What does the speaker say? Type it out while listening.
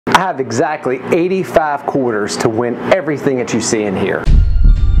have exactly 85 quarters to win everything that you see in here.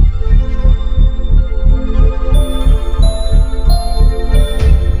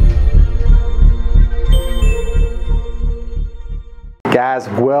 Guys,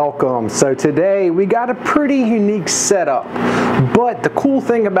 welcome. So today we got a pretty unique setup, but the cool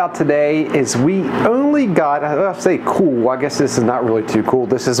thing about today is we only got, I say cool, I guess this is not really too cool,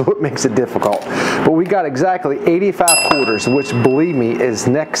 this is what makes it difficult, but we got exactly 85 quarters, which believe me is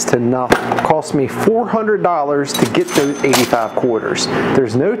next to nothing. It cost me $400 to get those 85 quarters.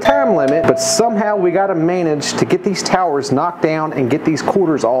 There's no time limit, but somehow we got to manage to get these towers knocked down and get these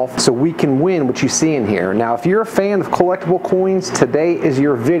quarters off so we can win what you see in here. Now if you're a fan of collectible coins, today is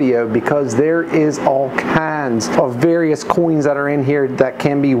your video, because there is all kinds of various coins that are in here that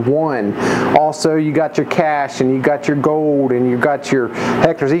can be won. Also, you got your cash and you got your gold and you got your,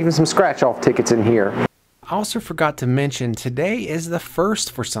 heck, there's even some scratch off tickets in here. I also forgot to mention, today is the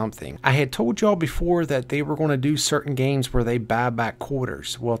first for something. I had told y'all before that they were going to do certain games where they buy back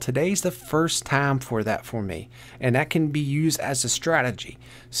quarters. Well, today's the first time for that for me, and that can be used as a strategy.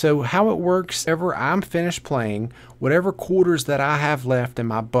 So how it works, whenever I'm finished playing, whatever quarters that I have left in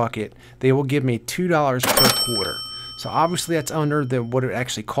my bucket, they will give me $2 per quarter. So obviously that's under what it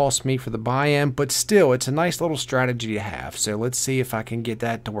actually cost me for the buy-in, but still it's a nice little strategy to have. So let's see if I can get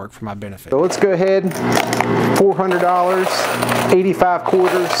that to work for my benefit. So let's go ahead, $400, 85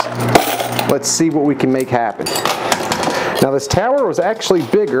 quarters. Let's see what we can make happen. Now this tower was actually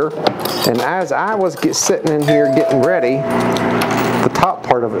bigger, and as I was sitting in here getting ready, the top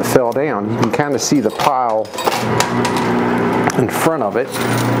part of it fell down. You can kind of see the pile in front of it.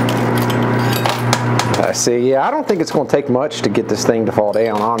 See, yeah, I don't think it's going to take much to get this thing to fall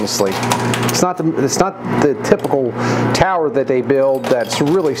down, honestly. It's not the typical tower that they build that's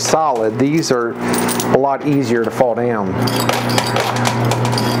really solid. These are a lot easier to fall down.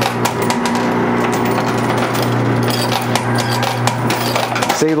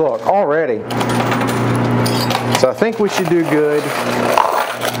 See, look, already. So I think we should do good.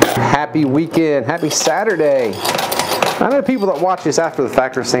 Happy weekend, happy Saturday. I know people that watch this after the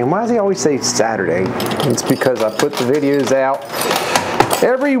fact are saying, why does he always say Saturday? It's because I put the videos out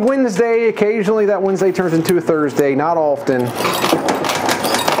every Wednesday. Occasionally that Wednesday turns into a Thursday, not often,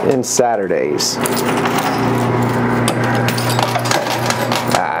 and Saturdays.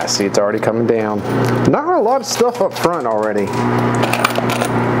 Ah, see, it's already coming down. Not a lot of stuff up front already.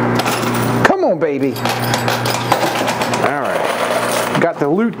 Come on, baby. All right. Got the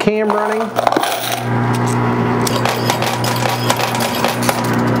loot cam running.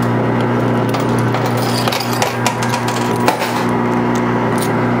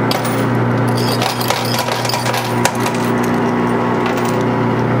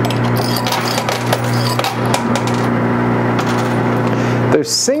 Those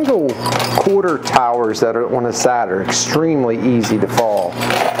single quarter towers that are on the side are extremely easy to fall.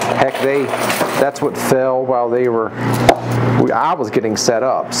 Heck, that's what fell while I was getting set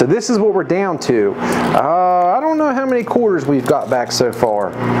up. So this is what we're down to. I don't know how many quarters we've got back so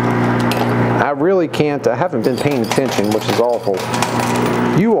far. I really can't. I haven't been paying attention, which is awful.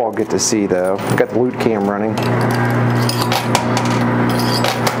 You all get to see though. I got the loot cam running.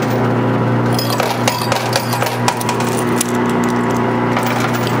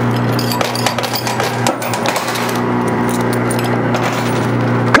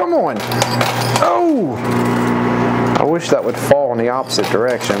 That would fall in the opposite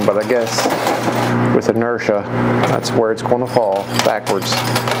direction, but I guess with inertia that's where it's going to fall, backwards.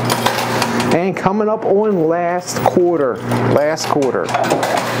 And coming up on last quarter.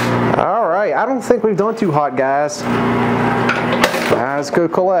 All right, I don't think we've done too hot, guys. Let's go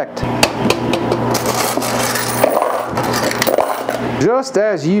collect. Just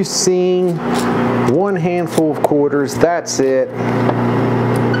as you've seen, one handful of quarters, that's it.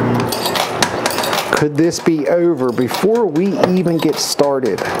 Could this be over before we even get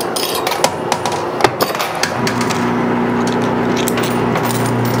started?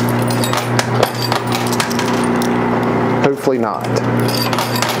 Hopefully not.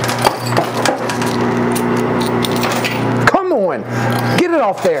 Come on, get it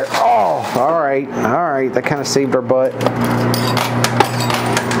off there. Oh, all right, that kind of saved our butt.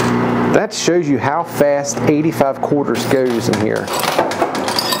 That shows you how fast 85 quarters goes in here.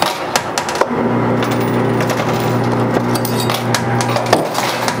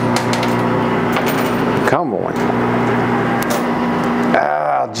 Come on.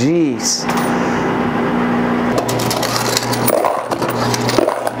 Ah, jeez.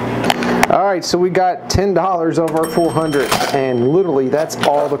 All right, so we got $10 of our 400, and literally that's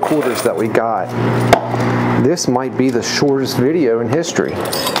all the quarters that we got. This might be the shortest video in history.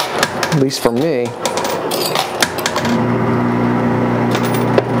 at least for me.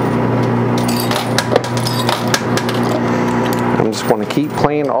 I just want to keep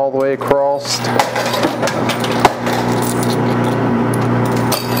playing all the way across.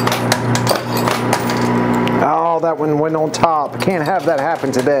 Oh, that one went on top. Can't have that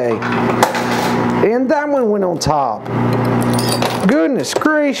happen today. And that one went on top. Goodness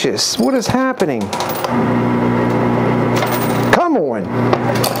gracious, what is happening? Come on.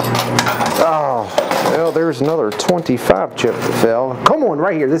 Oh, well, there's another 25 chip that fell. Come on,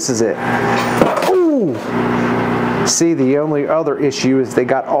 right here, this is it. Ooh. See, the only other issue is they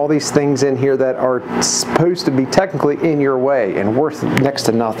got all these things in here that are supposed to be technically in your way and worth next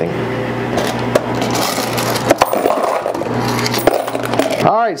to nothing.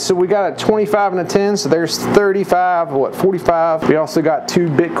 All right, so we got a 25 and a 10, so there's 35, what, 45. We also got 2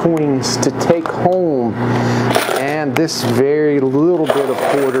 Bitcoins to take home and this very little bit of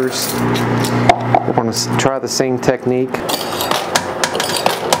quarters. We're going to try the same technique.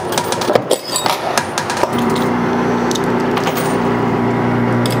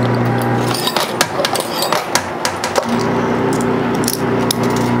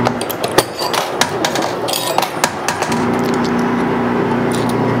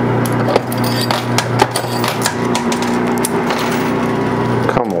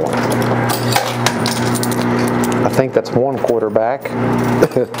 I think that's 1 quarter back.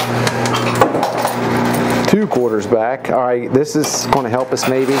 2 quarters back. All right, this is going to help us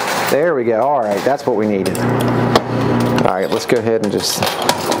maybe. There we go. All right, that's what we needed. All right, let's go ahead and just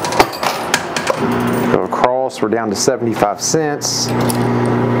go across. We're down to 75 cents.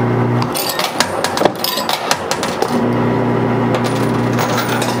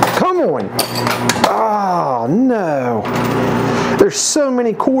 Come on. Oh, no. There's so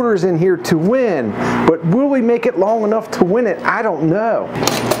many quarters in here to win, but will we make it long enough to win it? I don't know.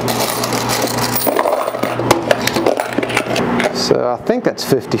 So I think that's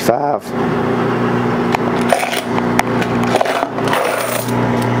 55.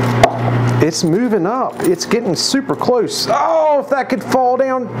 It's moving up. It's getting super close. Oh, if that could fall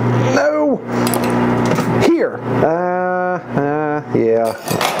down. No. Here. Yeah,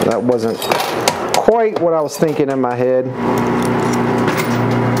 that wasn't quite what I was thinking in my head.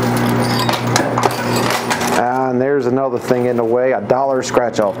 And there's another thing in the way, a $1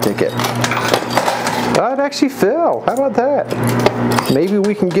 scratch-off ticket. It actually fell. How about that? Maybe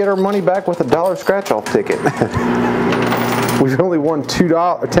we can get our money back with a $1 scratch-off ticket. We've only won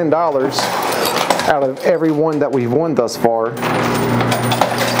 $10 out of every one that we've won thus far.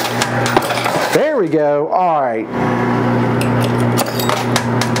 There we go. All right.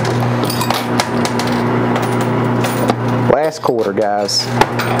 Last quarter, guys.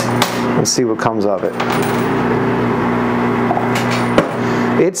 Let's see what comes of it.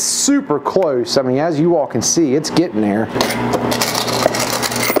 It's super close. I mean, as you all can see, it's getting there.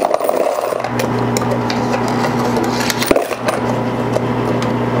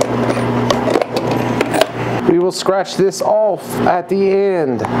 We will scratch this off at the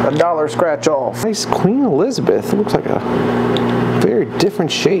end. A $1 scratch off. Nice Queen Elizabeth. It looks like a very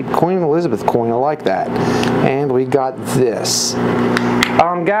different shape. Queen Elizabeth coin. I like that. And we got this.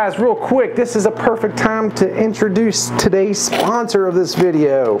 Guys, real quick, this is a perfect time to introduce today's sponsor of this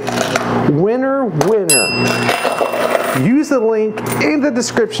video. Winner Winner. Use the link in the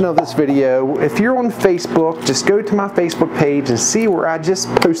description of this video. If you're on Facebook, just go to my Facebook page and see where I just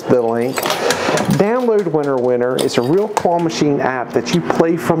posted the link. Download Winner Winner. It's a real claw machine app that you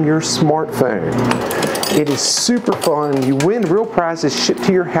play from your smartphone. It is super fun. You win real prizes shipped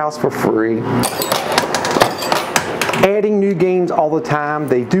to your house for free. Adding new games all the time.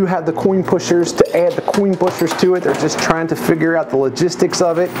 They do have the coin pushers to add the coin pushers to it. They're just trying to figure out the logistics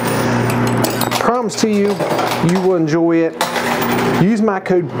of it. I promise to you, you will enjoy it. Use my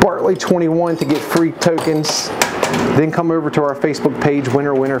code Bartley21 to get free tokens. Then come over to our Facebook page,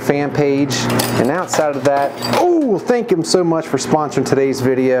 Winner Winner fan page. And outside of that, oh, thank them so much for sponsoring today's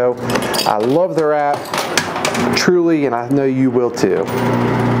video. I love their app, truly, and I know you will too.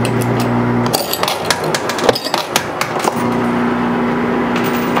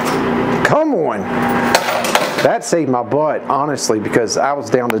 Come on. That saved my butt, honestly, because I was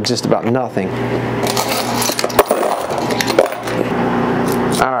down to just about nothing.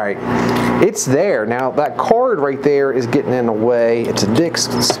 All right, it's there. Now, that card right there is getting in the way. It's a Dick's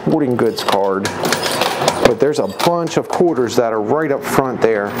Sporting Goods card, but there's a bunch of quarters that are right up front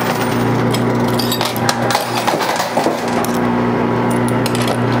there.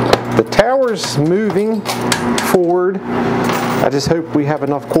 The tower's moving forward. I just hope we have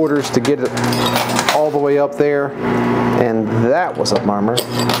enough quarters to get it all the way up there. And that was a bummer.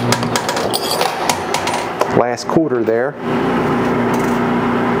 Last quarter there.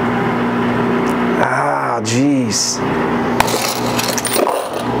 Ah, jeez.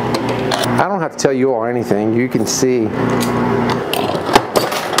 I don't have to tell you all anything. You can see.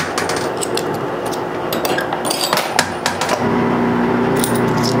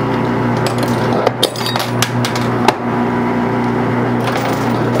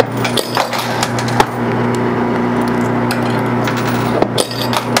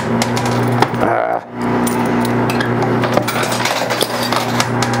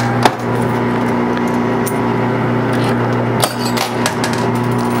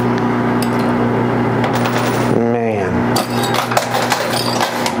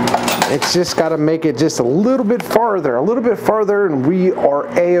 It's just got to make it just a little bit farther, and we are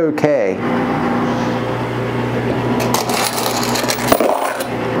A-okay.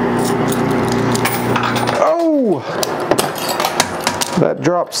 Oh! That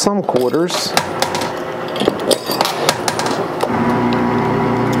dropped some quarters.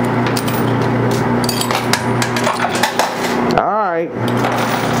 All right.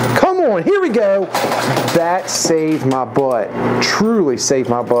 Come on, here we go. That saved my butt. Truly saved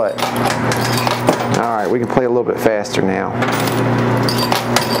my butt. All right, we can play a little bit faster now.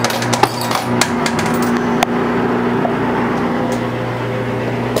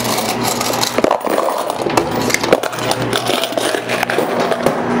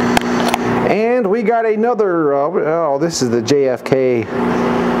 And we got another, oh, this is the JFK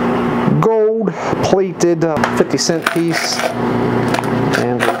gold plated 50-cent piece.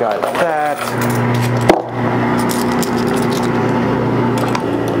 And we got that.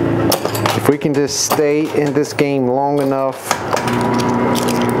 If we can just stay in this game long enough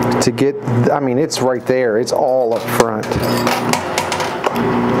to get, I mean, it's right there. It's all up front.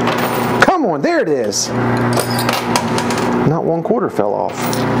 Come on, there it is. Not one quarter fell off.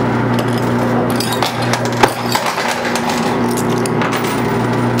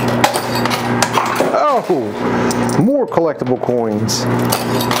 Oh, more collectible coins.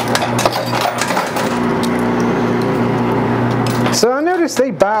 So I noticed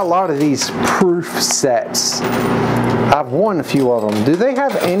they buy a lot of these proof sets. I've won a few of them. Do they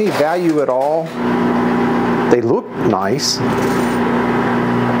have any value at all? They look nice. All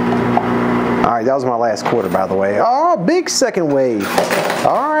right, that was my last quarter, by the way. Oh, big second wave.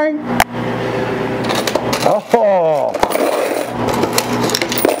 All right. Oh.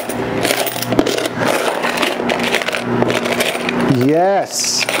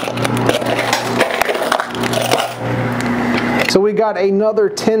 Yes. So we got another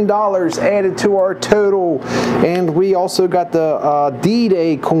 $10 added to our total, and we also got the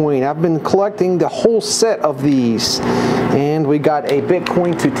D-Day coin. I've been collecting the whole set of these, and we got a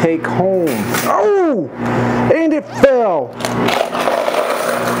Bitcoin to take home. Oh, and it fell.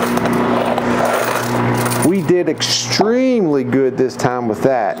 We did extremely good this time with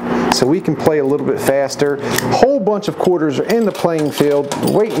that, so we can play a little bit faster. Whole bunch of quarters are in the playing field,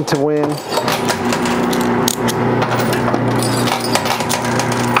 waiting to win.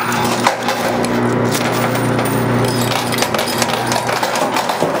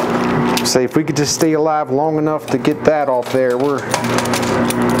 Say if we could just stay alive long enough to get that off there, we're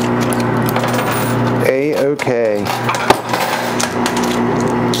A-okay.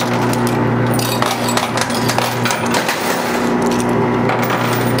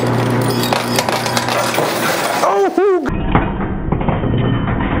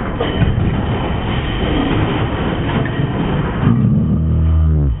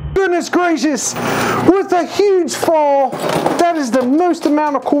 Goodness gracious, with a huge fall. That is the most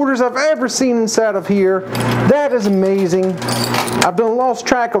amount of quarters I've ever seen inside of here. That is amazing. I've done lost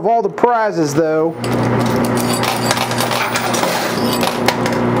track of all the prizes though.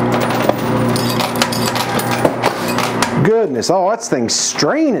 Goodness, oh, that thing's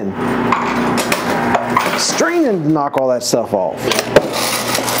straining. Straining to knock all that stuff off.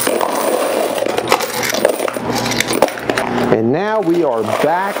 And now we are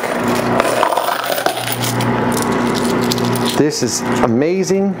back. This is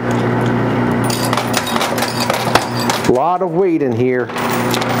amazing. A lot of weight in here.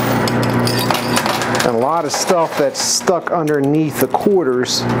 And a lot of stuff that's stuck underneath the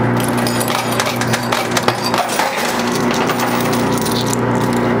quarters.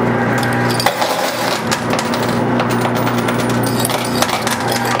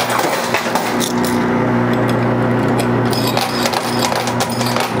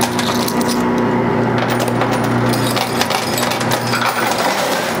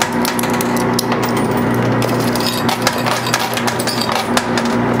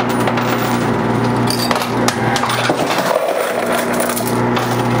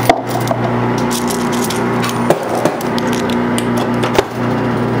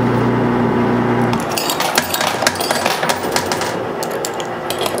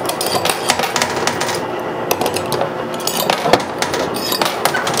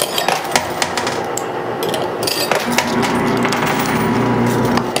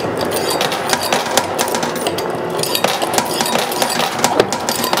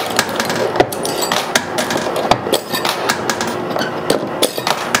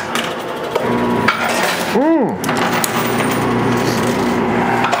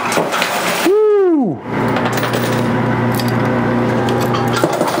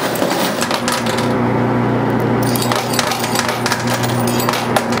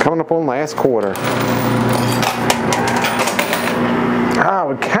 up on last quarter. Ah,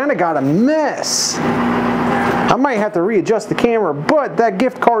 we kind of got a mess. I might have to readjust the camera, but that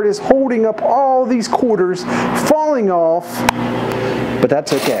gift card is holding up all these quarters, falling off, but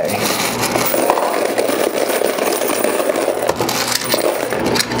that's okay.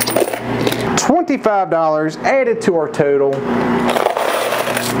 $25 added to our total.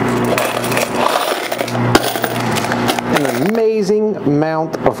 An amazing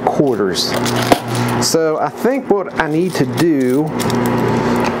amount of quarters. So I think what I need to do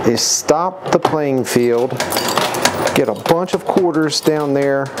is stop the playing field, get a bunch of quarters down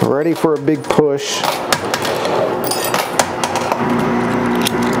there, ready for a big push.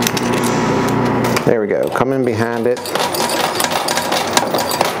 There we go, come in behind it.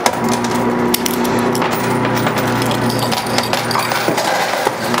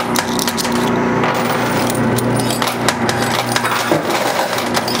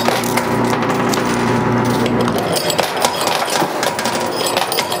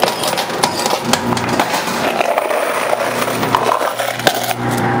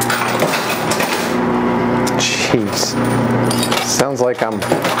 Jeez, sounds like I'm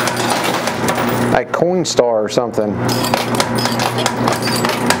at Coinstar or something.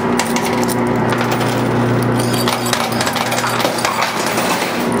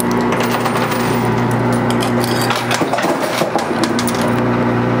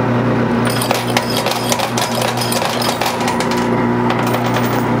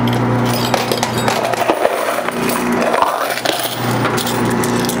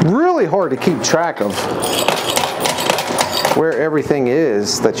 Really hard to keep track of where everything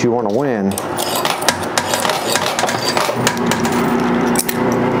is that you want to win.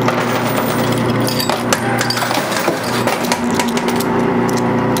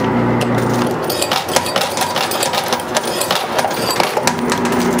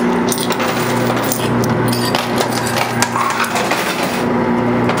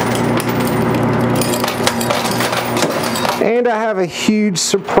 And I have a huge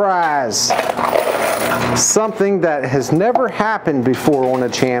surprise. Something that has never happened before on the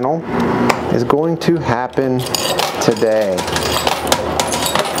channel is going to happen today.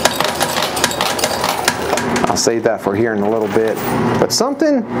 I'll save that for here in a little bit. But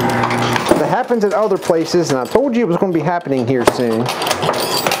something that happens at other places, and I told you it was going to be happening here soon.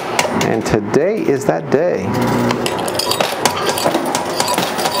 And today is that day.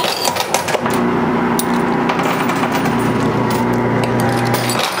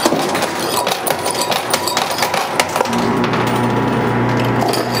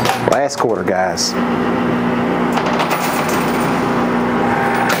 Last quarter, guys.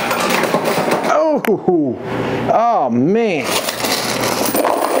 Oh man.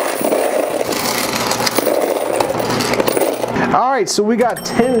 All right, so we got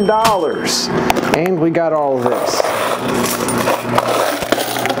 $10 and we got all of this.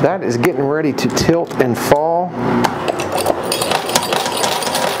 That is getting ready to tilt and fall.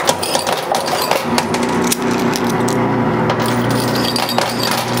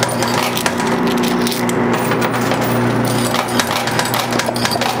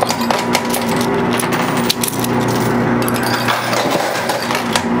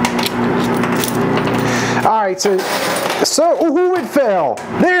 Alright, ooh, it fell.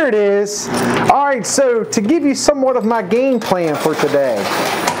 There it is. Alright, so to give you somewhat of my game plan for today.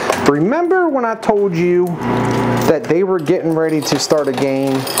 Remember when I told you that they were getting ready to start a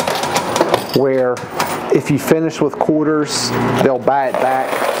game where if you finish with quarters, they'll buy it back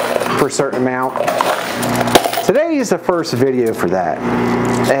for a certain amount? Today is the first video for that.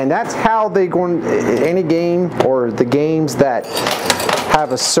 And that's how they go in any game, or the games that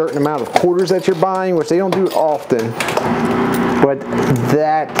have a certain amount of quarters that you're buying, which they don't do often, but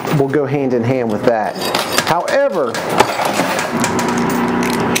that will go hand in hand with that. However,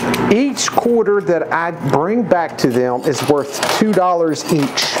 each quarter that I bring back to them is worth $2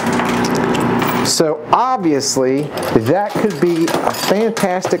 each. So obviously that could be a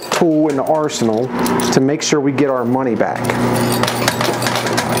fantastic tool in the arsenal to make sure we get our money back.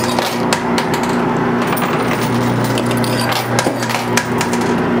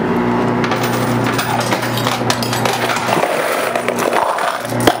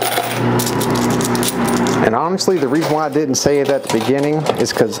 And honestly, the reason why I didn't say it at the beginning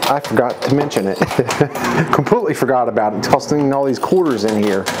is because I forgot to mention it. Completely forgot about it, tossing all these quarters in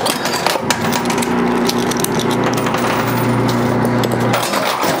here.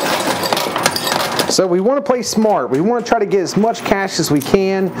 So we want to play smart. We want to try to get as much cash as we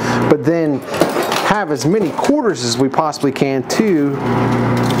can, but then have as many quarters as we possibly can to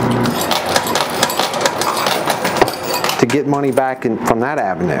get money back from that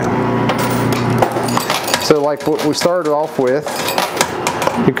avenue. So like what we started off with,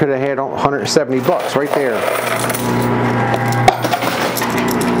 you could have had 170 bucks right there.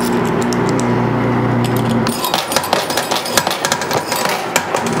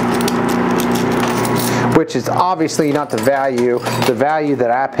 Which is obviously not the value. The value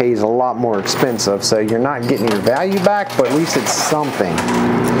that I pay is a lot more expensive, so you're not getting your value back, but at least it's something.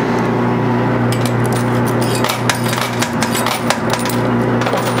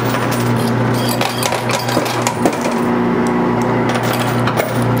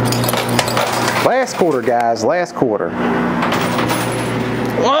 Last quarter, guys, last quarter.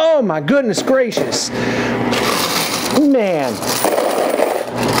 Oh my goodness gracious. Man,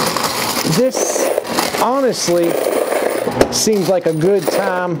 this honestly seems like a good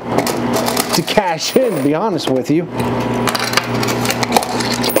time to cash in, to be honest with you.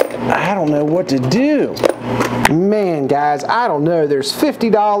 I don't know what to do. Man, guys, I don't know. There's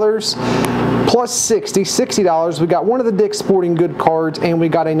 $50 plus $60. We got one of the Dick's Sporting Good cards, and we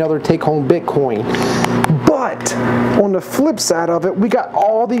got another take-home Bitcoin. But on the flip side of it, we got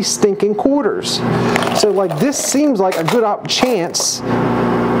all these stinking quarters. So like this seems like a good chance.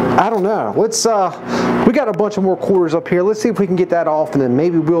 I don't know. Let's we got a bunch of more quarters up here. Let's see if we can get that off, and then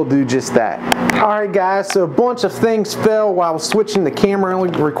maybe we'll do just that. All right, guys, so a bunch of things fell while I was switching the camera. I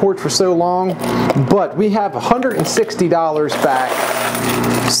only record for so long, but we have $160 back.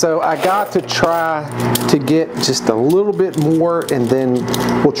 So I got to try to get just a little bit more, and then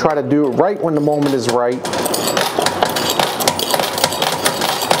we'll try to do it right when the moment is right.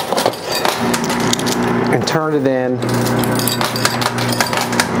 And turn it in.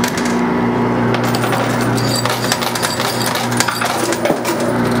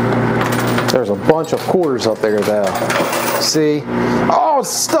 There's a bunch of quarters up there though. See? Oh, it's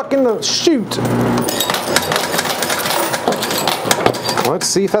stuck in the chute. Let's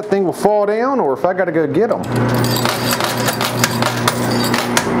see if that thing will fall down or if I gotta go get them.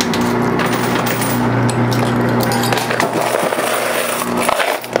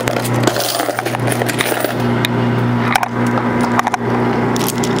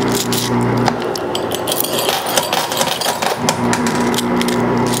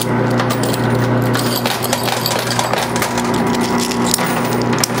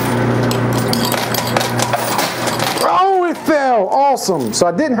 Awesome, so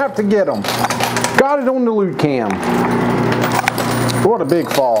I didn't have to get them. Got it on the loot cam. What a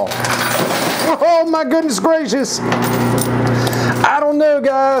big fall. Oh my goodness gracious. I don't know,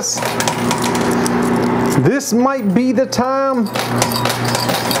 guys. This might be the time.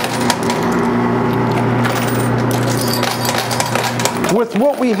 With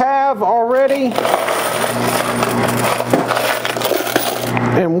what we have already,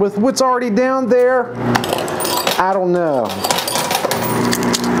 and with what's already down there, I don't know.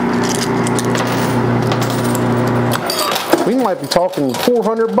 We might be talking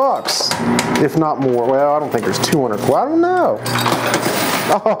 400 bucks, if not more. Well, I don't think there's 200. Well, I don't know.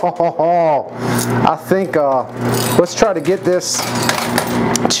 Oh, I think let's try to get this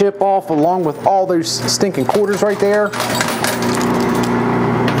chip off along with all those stinking quarters right there,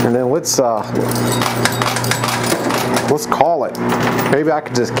 and then let's call it. Maybe I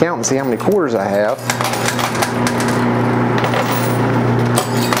could just count and see how many quarters I have.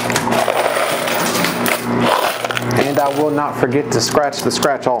 And I will not forget to scratch the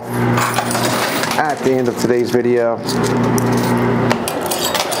scratch off at the end of today's video.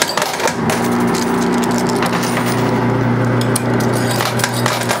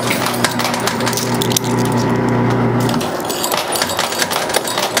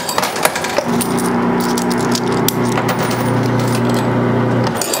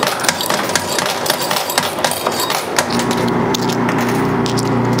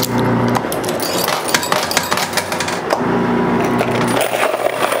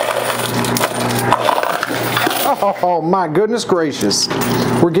 Oh my goodness gracious.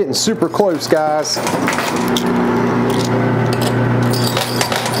 We're getting super close, guys.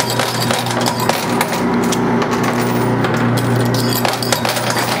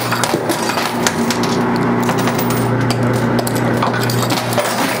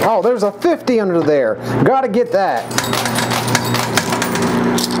 Oh, there's a 50 under there. Gotta get that.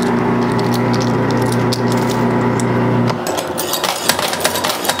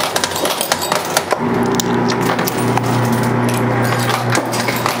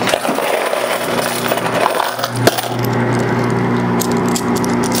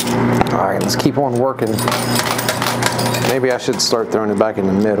 Keep on working. Maybe I should start throwing it back in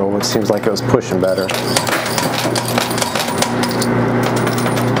the middle. It seems like it was pushing better.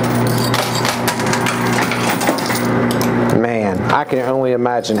 can only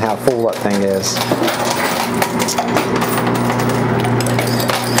imagine how full that thing is.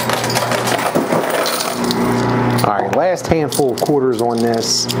 All right, last handful of quarters on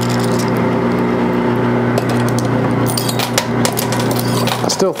this. I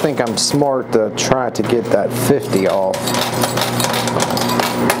still think I'm smart to try to get that 50 off.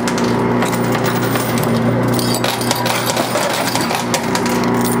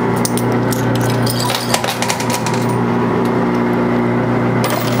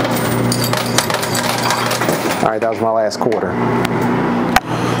 All right, that was my last quarter.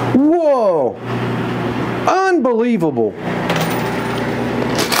 Whoa! Unbelievable.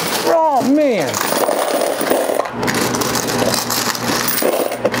 Oh, man.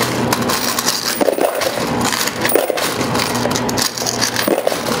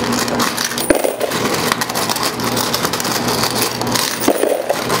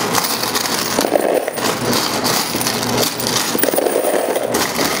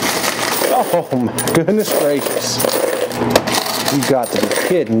 Oh my goodness gracious. You got to be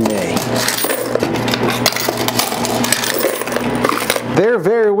kidding me. There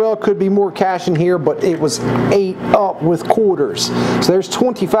very well could be more cash in here, but it was ate up with quarters. So there's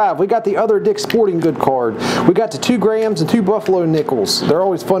 25. We got the other Dick's Sporting Good card. We got the 2 grams and 2 Buffalo nickels. They're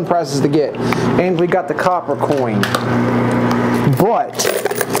always fun prizes to get. And we got the copper coin.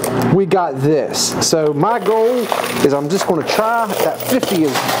 But we got this. So my goal is I'm just going to try. That 50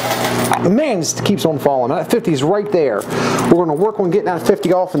 is, man, this keeps on falling. That 50 is right there. We're going to work on getting that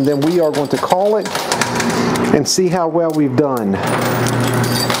 50 off, and then we are going to call it and see how well we've done.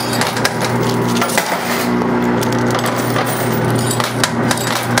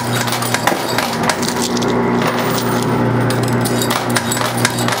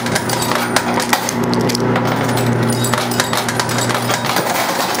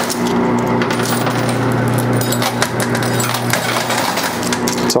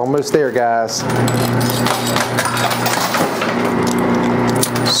 It's almost there, guys.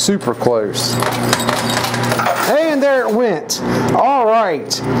 Super close. And there it went. All right.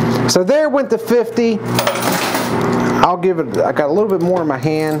 So there went the 50. I'll give it, I got a little bit more in my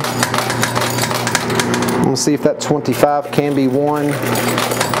hand. I'm going to see if that 25 can be won.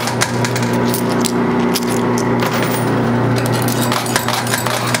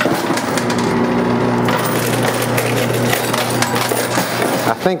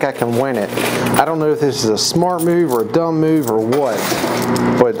 I think I can win it. I don't know if this is a smart move or a dumb move or what,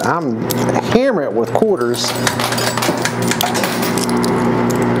 but I'm hammering it with quarters.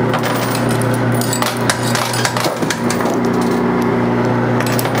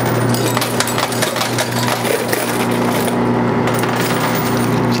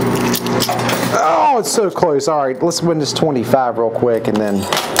 Oh, it's so close. All right, let's win this 25 real quick and then.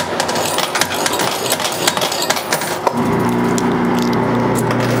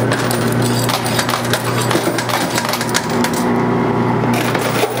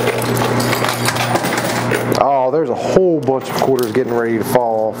 Oh, there's a whole bunch of quarters getting ready to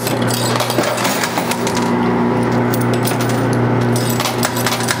fall off.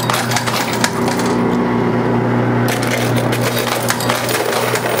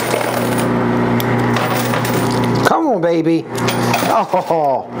 Come on, baby.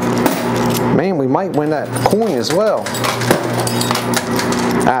 Oh, man, we might win that coin as well.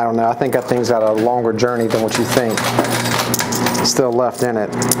 I don't know. I think that thing's got a longer journey than what you think. Still left in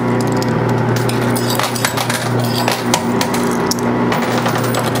it.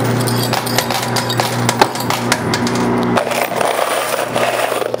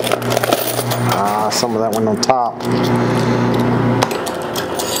 Some of that one on top.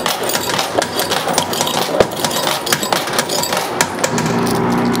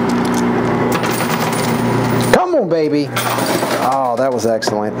 Come on, baby. Oh, that was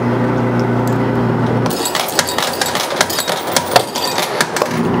excellent.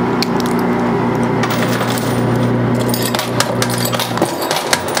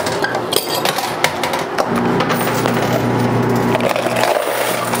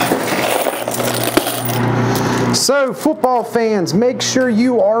 So, football fans, make sure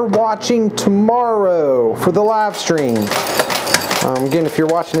you are watching tomorrow for the live stream. Again, if you're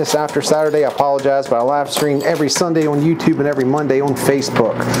watching this after Saturday, I apologize, but I live stream every Sunday on YouTube and every Monday on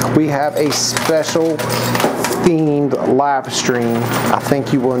Facebook. We have a special themed live stream I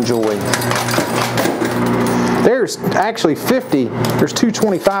think you will enjoy. There's actually 50. There's 2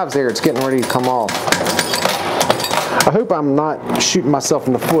 25s there. It's getting ready to come off. I hope I'm not shooting myself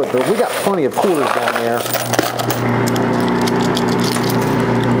in the foot, but we got plenty of quarters down there.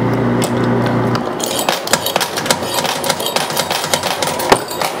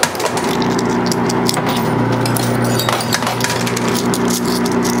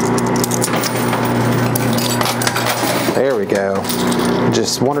 go.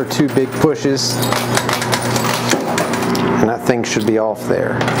 Just 1 or 2 big pushes, and that thing should be off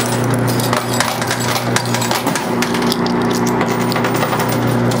there.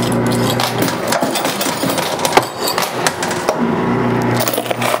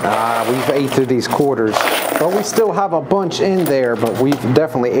 We've ate through these quarters. Well, we still have a bunch in there, but we've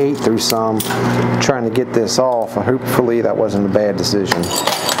definitely ate through some trying to get this off. Hopefully that wasn't a bad decision.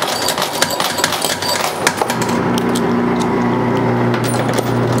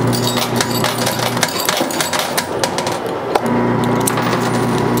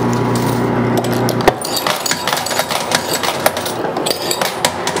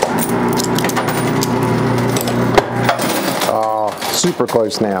 Super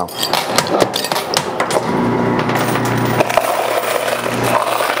close now.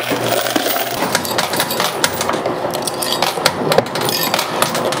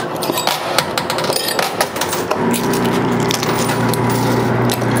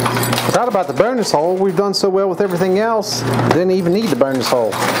 Forgot about the bonus hole. We've done so well with everything else, didn't even need the bonus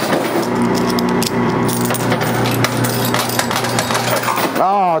hole.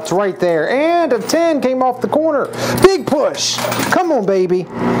 Oh, it's right there. And a 10 came off the corner. Big push. Come on, baby.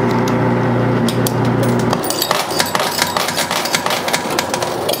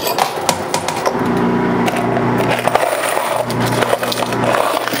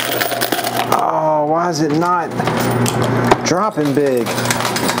 Oh, why is it not dropping big?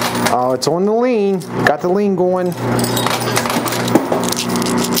 Oh, it's on the lean. Got the lean going.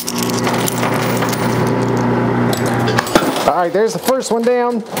 All right, there's the first one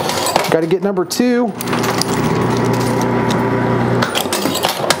down. Got to get number 2.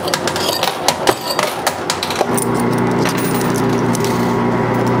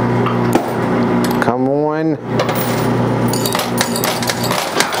 Come on.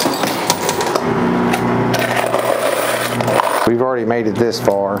 We've already made it this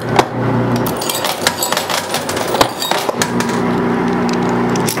far.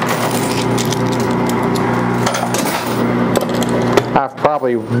 I've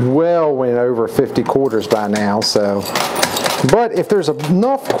probably well went over 50 quarters by now, so. But if there's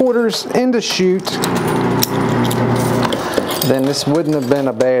enough quarters in the chute, then this wouldn't have been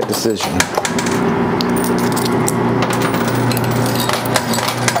a bad decision.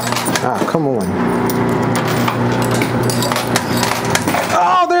 Ah, come on.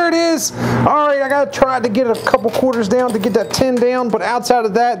 Oh, there it is. All right, I got to try to get a couple quarters down to get that 10 down, but outside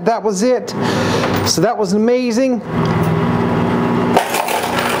of that, that was it. So that was amazing.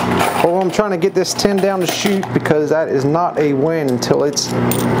 Well, I'm trying to get this 10 down the chute because that is not a win until it's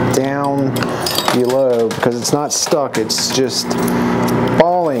down below, because it's not stuck, it's just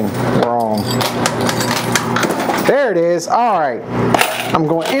falling wrong. There it is. All right, I'm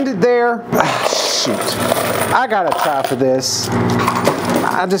going to end it there. Shoot, I got to try for this.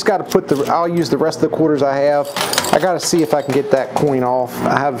 I just got to put I'll use the rest of the quarters I have. I got to see if I can get that coin off.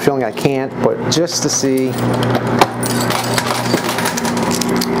 I have a feeling I can't, but just to see.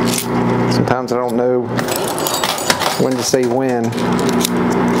 Sometimes I don't know when to say when.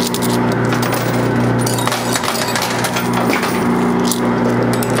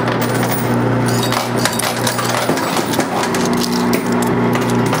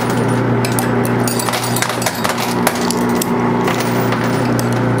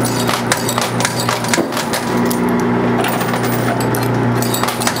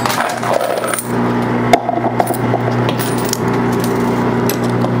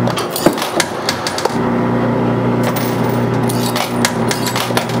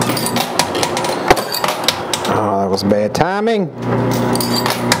 Was bad timing.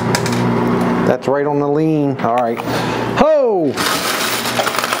 That's right on the lean. All right. Ho!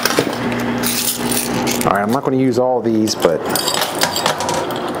 All right, I'm not going to use all these, but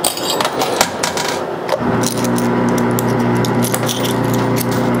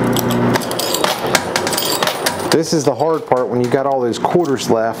this is the hard part when you got all those quarters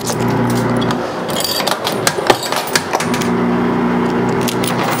left.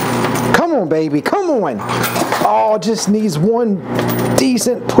 Come on, baby, come on. Oh, just needs one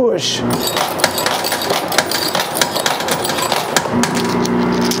decent push.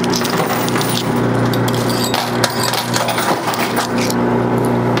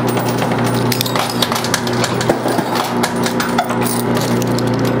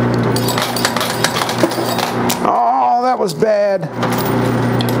 Oh, that was bad.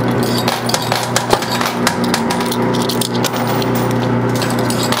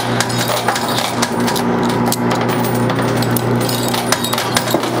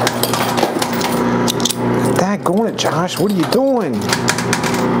 Going it, Josh. What are you doing?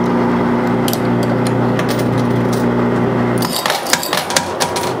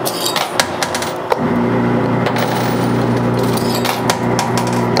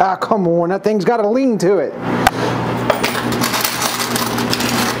 that thing's got a lean to it.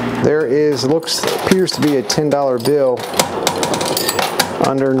 There is, appears to be a $10 bill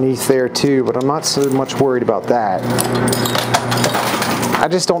underneath there too, but I'm not so much worried about that. I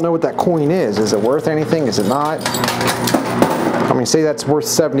just don't know what that coin is. Is it worth anything? Is it not? I mean, say that's worth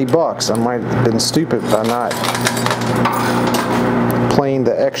 70 bucks. I might have been stupid by not playing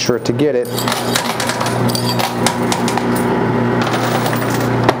the extra to get it.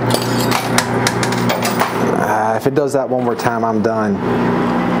 If it does that one more time, I'm done.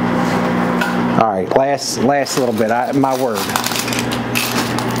 All right, last little bit, my word.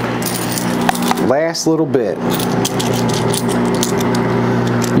 Last little bit.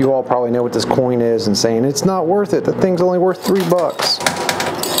 You all probably know what this coin is and saying, it's not worth it. The thing's only worth 3 bucks.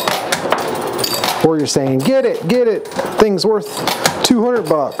 Or you're saying, get it, get it. Thing's worth 200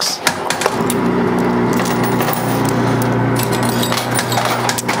 bucks.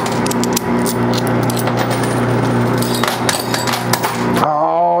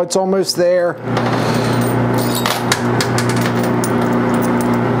 Oh, it's almost there.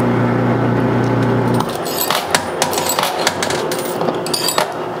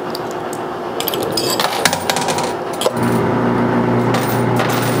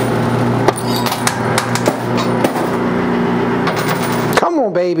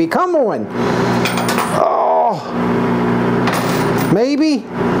 Baby, come on. Oh, maybe.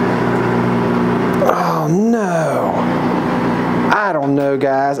 Oh no, I don't know,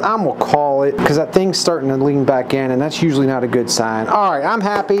 guys. I'm gonna call it because that thing's starting to lean back in, and that's usually not a good sign. All right, I'm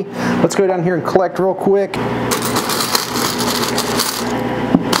happy. Let's go down here and collect real quick.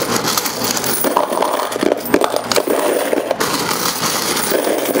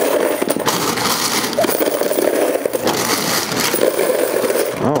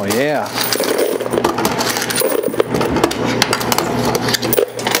 Oh yeah.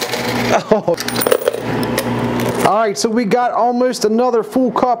 Oh. All right, so we got almost another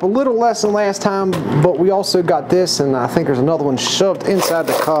full cup, a little less than last time, but we also got this, and I think there's another one shoved inside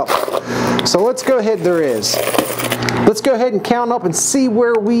the cup. So let's go ahead, let's go ahead and count up and see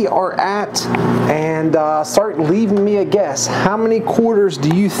where we are at, and start leaving me a guess. How many quarters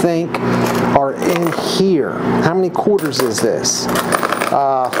do you think are in here? How many quarters is this?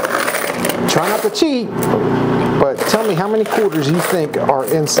 Try not to cheat, but tell me how many quarters you think are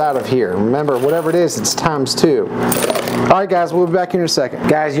inside of here. Remember, whatever it is, it's times 2. Alright guys, we'll be back in a second.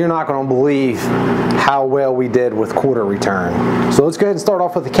 Guys, you're not going to believe how well we did with quarter return. So let's go ahead and start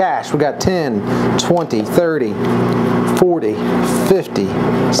off with the cash. We got 10, 20, 30, 40, 50,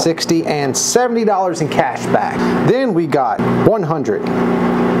 60, and $70 in cash back. Then we got 100.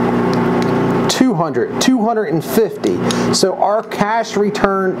 200, 250. So our cash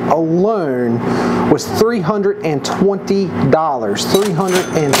return alone was $320. $320.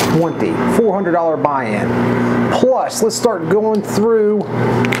 $400 buy-in. Plus, let's start going through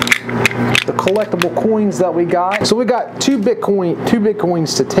the collectible coins that we got. So we got two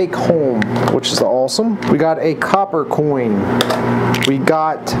Bitcoins to take home, which is awesome. We got a copper coin. We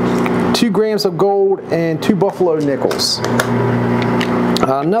got 2 grams of gold and 2 buffalo nickels.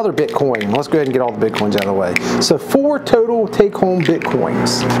 Another Bitcoin. Let's go ahead and get all the Bitcoins out of the way. So 4 total take-home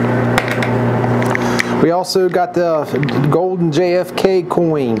Bitcoins. We also got the golden JFK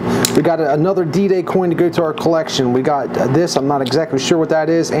coin. We got another D-Day coin to go to our collection. We got this, I'm not exactly sure what that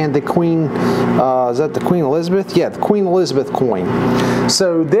is, and the Queen, is that the Queen Elizabeth? Yeah, the Queen Elizabeth coin.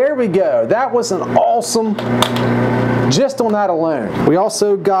 So there we go. That was an awesome, just on that alone. We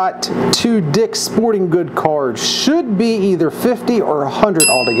also got 2 Dick's Sporting Good cards. Should be either 50 or 100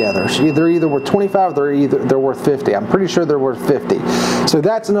 altogether. They're either worth 25 or they're worth 50. I'm pretty sure they're worth 50. So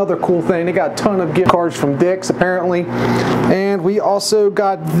that's another cool thing. They got a ton of gift cards from Dick's apparently. And we also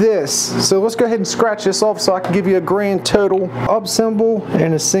got this. So let's go ahead and scratch this off so I can give you a grand total. Up symbol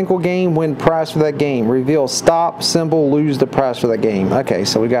in a single game, win prize for that game. Reveal stop symbol, lose the prize for that game. Okay,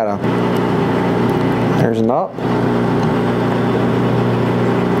 so we got a, there's an up.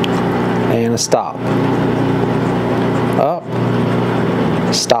 And a stop. Up,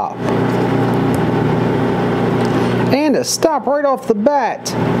 stop. And a stop right off the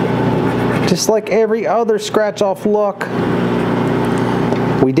bat. Just like every other scratch off luck.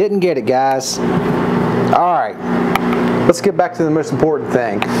 We didn't get it, guys. Alright, let's get back to the most important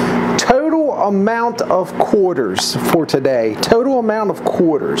thing. Total amount of quarters for today, total amount of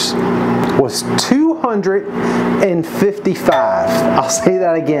quarters was 255. I'll say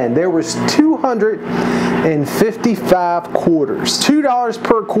that again. There was 255 quarters. $2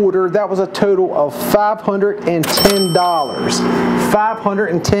 per quarter. That was a total of $510.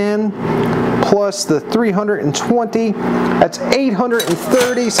 510 plus the 320. That's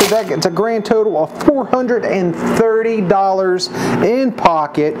 830. So that gets a grand total of $430 in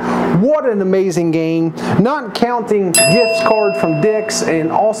pocket. What an amazing game. Not counting gift card from Dick's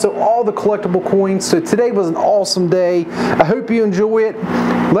and also all the collectible coins. So today was an awesome day. I hope you enjoy it.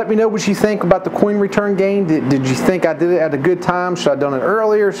 Let me know what you think about the coin return game. Did you think I did it at a good time? Should I have done it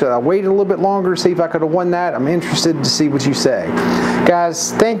earlier? Should I wait a little bit longer to see if I could have won that? I'm interested to see what you say.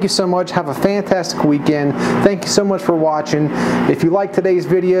 Guys, thank you so much. Have a fantastic weekend. Thank you so much for watching. If you like today's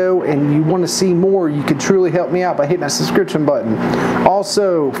video and you want to see more, you could truly help me out by hitting that subscription button.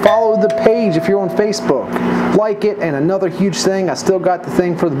 Also, follow the page if you're on Facebook. Like it, and another huge thing, I still got the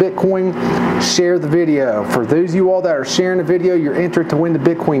thing for the Bitcoin. Share the video. For those of you all that are sharing the video, you're entered to win the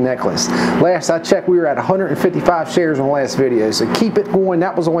Bitcoin necklace. Last I checked, we were at 155 shares on the last video, so keep it going.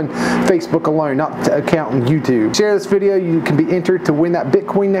 That was on Facebook alone, not counting YouTube. Share this video, you can be entered to win that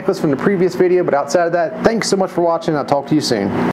Bitcoin necklace from the previous video, but outside of that, thanks so much for watching. I'll talk to you soon.